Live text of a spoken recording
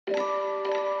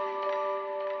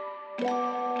What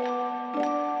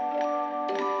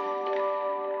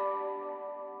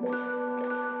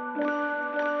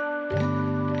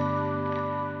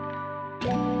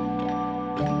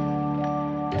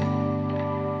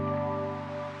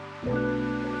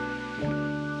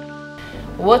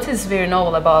is very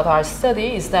novel about our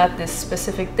study is that this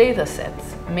specific data set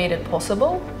made it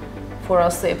possible for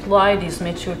us to apply these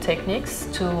mature techniques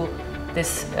to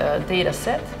this data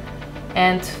set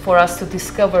and for us to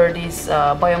discover these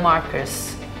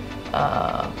biomarkers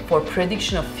for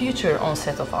prediction of future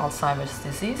onset of Alzheimer's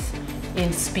disease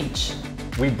in speech.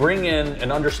 We bring in an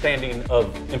understanding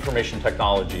of information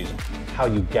technologies, how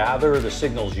you gather the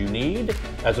signals you need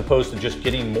as opposed to just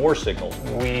getting more signals.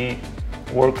 We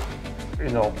work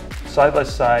side by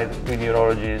side with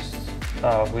neurologists,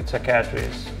 with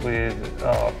psychiatrists, with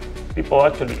people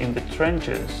actually in the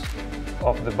trenches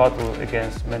of the battle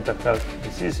against mental health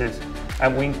diseases,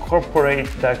 and we incorporate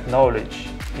that knowledge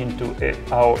into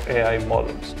our AI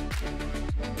models.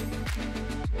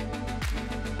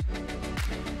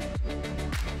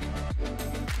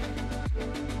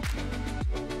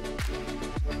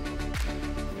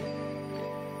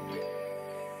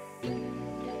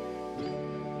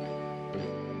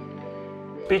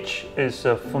 Speech is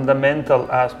a fundamental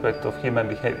aspect of human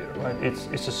behavior, right? It's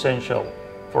essential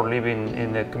for living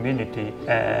in a community,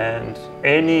 and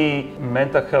any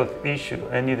mental health issue,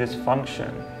 any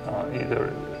dysfunction,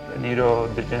 either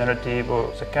neurodegenerative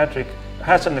or psychiatric,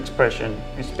 has an expression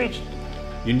in speech.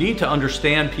 You need to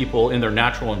understand people in their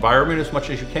natural environment as much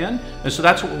as you can, and so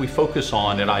that's what we focus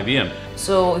on at IBM.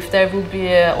 So if there would be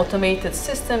an automated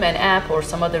system, an app, or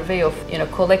some other way of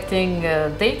collecting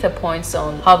data points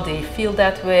on how they feel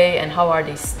that way and how are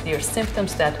their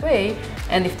symptoms that way,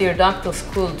 and if their doctors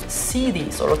could see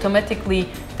these, or automatically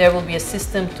there will be a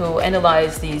system to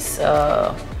analyze these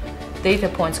data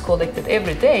points collected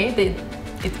every day,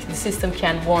 the system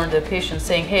can warn the patient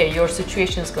saying, hey, your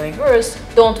situation is going worse,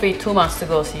 don't wait 2 months to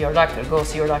go see your doctor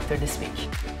this week.